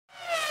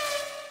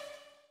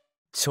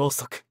超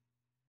速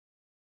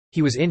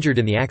He was injured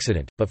in the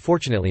accident, but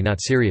fortunately not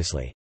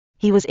seriously.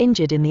 He was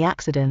injured in the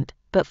accident,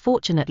 but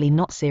fortunately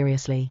not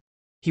seriously.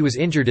 He was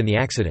injured in the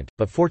accident,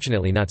 but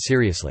fortunately not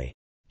seriously.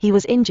 He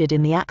was injured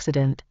in the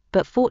accident,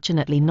 but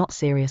fortunately not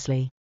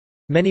seriously.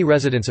 Many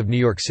residents of New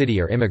York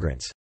City are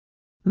immigrants.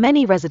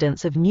 Many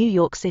residents of New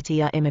York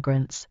City are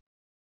immigrants.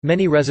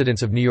 Many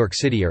residents of New York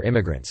City are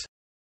immigrants.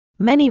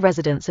 Many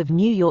residents of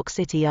New York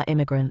City are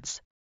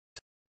immigrants.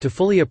 To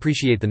fully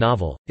appreciate the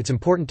novel, it's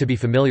important to be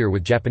familiar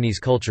with Japanese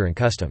culture and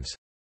customs.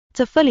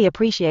 To fully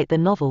appreciate the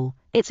novel,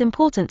 it's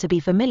important to be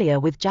familiar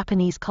with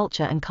Japanese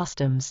culture and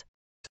customs.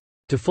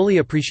 To fully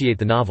appreciate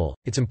the novel,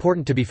 it's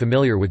important to be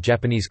familiar with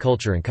Japanese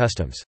culture and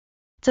customs.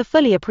 To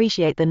fully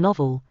appreciate the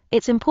novel,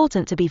 it's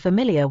important to be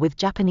familiar with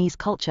Japanese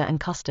culture and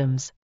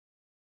customs.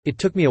 It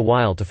took me a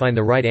while to find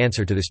the right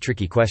answer to this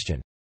tricky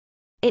question.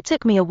 It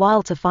took me a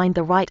while to find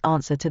the right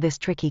answer to this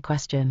tricky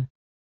question.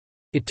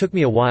 It took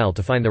me a while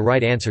to find the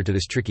right answer to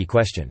this tricky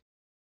question.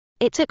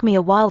 It took me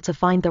a while to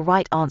find the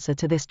right answer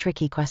to this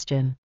tricky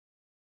question.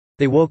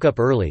 They woke up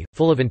early,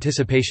 full of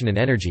anticipation and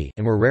energy,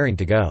 and were raring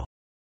to go.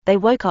 They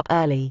woke up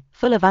early,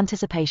 full of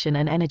anticipation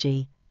and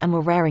energy, and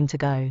were raring to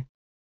go.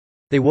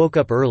 They woke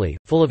up early,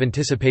 full of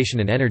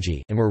anticipation and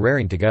energy, and were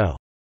raring to go.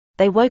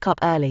 They woke up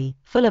early,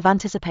 full of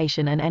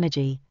anticipation and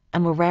energy,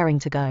 and were raring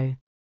to go.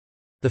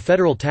 The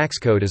federal tax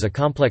code is a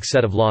complex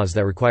set of laws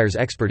that requires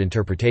expert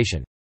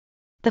interpretation.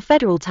 The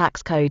federal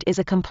tax code is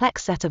a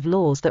complex set of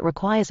laws that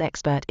requires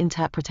expert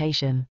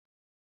interpretation.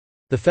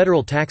 The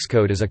federal tax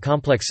code is a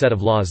complex set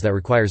of laws that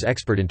requires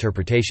expert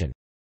interpretation.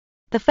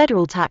 The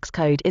federal tax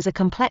code is a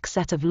complex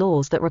set of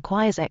laws that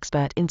requires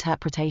expert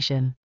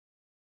interpretation.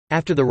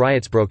 After the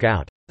riots broke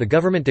out, the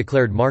government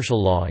declared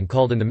martial law and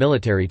called in the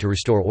military to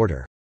restore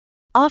order.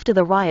 After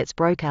the riots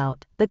broke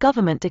out, the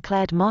government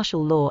declared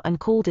martial law and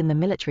called in the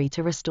military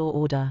to restore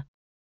order.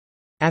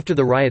 After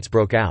the riots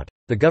broke out,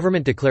 the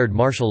government declared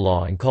martial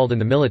law and called in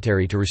the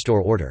military to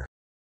restore order.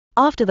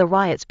 After the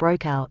riots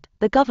broke out,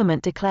 the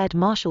government declared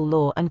martial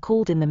law and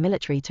called in the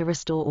military to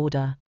restore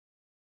order.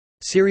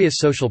 Serious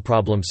social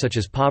problems such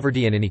as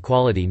poverty and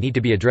inequality need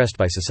to be addressed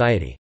by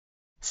society.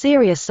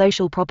 Serious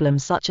social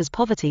problems such as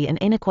poverty and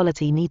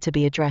inequality need to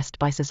be addressed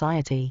by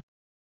society.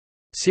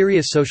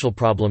 Serious social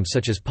problems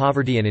such as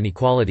poverty and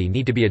inequality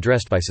need to be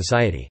addressed by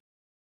society.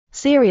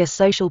 Serious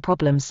social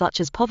problems such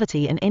as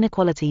poverty and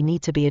inequality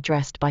need to be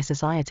addressed by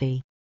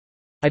society.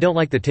 I don't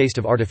like the taste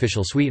of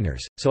artificial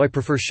sweeteners, so I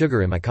prefer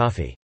sugar in my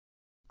coffee.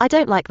 I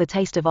don't like the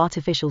taste of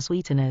artificial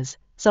sweeteners,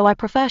 so I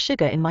prefer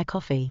sugar in my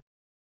coffee.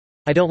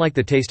 I don't like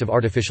the taste of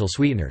artificial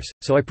sweeteners,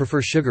 so I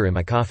prefer sugar in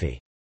my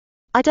coffee.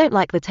 I don't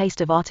like the taste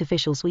of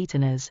artificial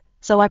sweeteners,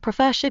 so I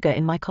prefer sugar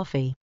in my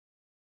coffee.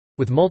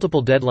 With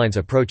multiple deadlines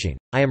approaching,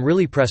 I am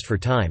really pressed for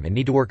time and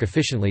need to work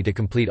efficiently to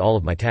complete all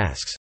of my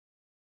tasks.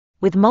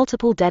 With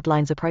multiple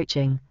deadlines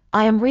approaching,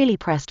 I am really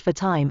pressed for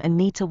time and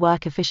need to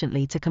work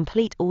efficiently to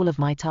complete all of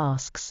my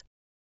tasks.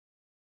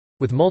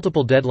 With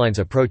multiple deadlines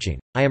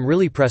approaching, I am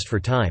really pressed for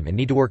time and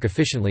need to work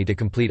efficiently to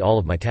complete all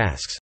of my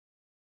tasks.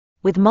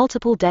 With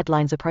multiple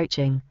deadlines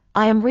approaching,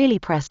 I am really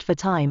pressed for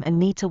time and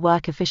need to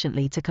work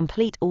efficiently to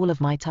complete all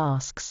of my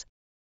tasks.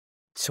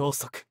 超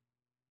速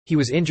He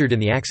was injured in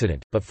the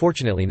accident, but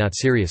fortunately not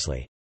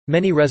seriously.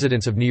 Many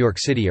residents of New York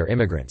City are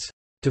immigrants.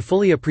 To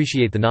fully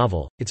appreciate the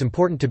novel, it's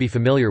important to be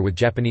familiar with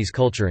Japanese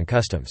culture and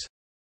customs.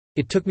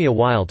 It took me a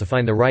while to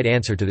find the right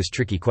answer to this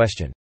tricky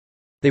question.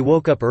 They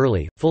woke up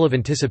early, full of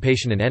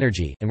anticipation and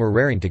energy, and were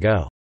raring to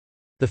go.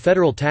 The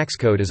federal tax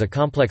code is a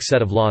complex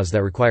set of laws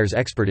that requires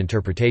expert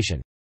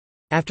interpretation.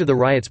 After the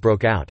riots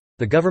broke out,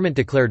 the government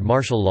declared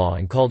martial law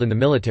and called in the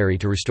military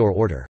to restore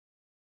order.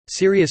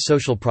 Serious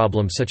social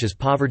problems such as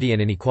poverty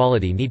and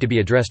inequality need to be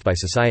addressed by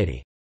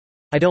society.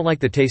 I don't like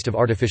the taste of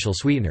artificial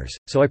sweeteners,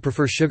 so I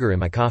prefer sugar in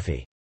my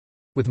coffee.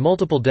 With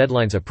multiple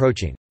deadlines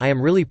approaching, I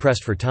am really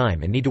pressed for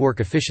time and need to work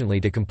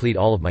efficiently to complete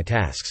all of my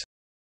tasks.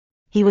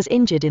 He was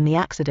injured in the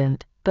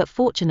accident, but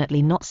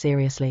fortunately not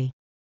seriously.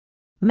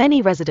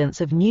 Many residents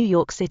of New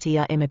York City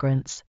are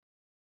immigrants.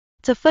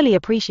 To fully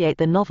appreciate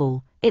the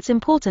novel, it's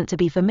important to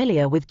be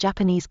familiar with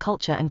Japanese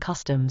culture and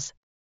customs.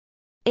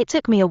 It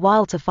took me a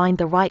while to find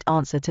the right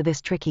answer to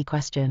this tricky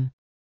question.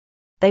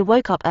 They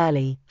woke up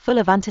early, full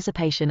of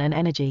anticipation and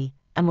energy,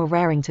 and were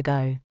raring to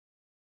go.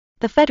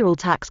 The federal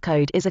tax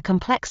code is a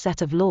complex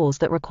set of laws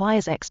that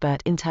requires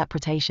expert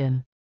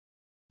interpretation.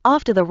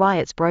 After the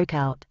riots broke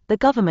out, the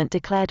government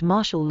declared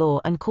martial law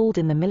and called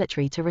in the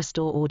military to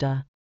restore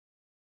order.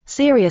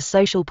 Serious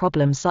social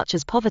problems such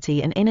as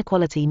poverty and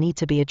inequality need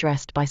to be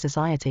addressed by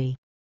society.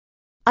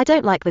 I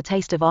don't like the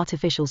taste of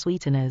artificial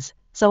sweeteners,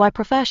 so I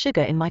prefer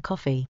sugar in my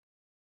coffee.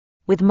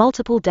 With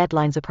multiple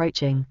deadlines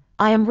approaching,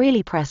 I am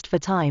really pressed for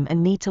time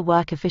and need to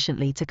work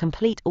efficiently to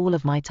complete all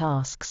of my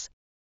tasks.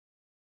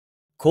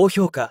 高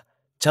評価、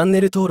チャンネ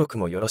ル登録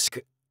もよろし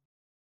く。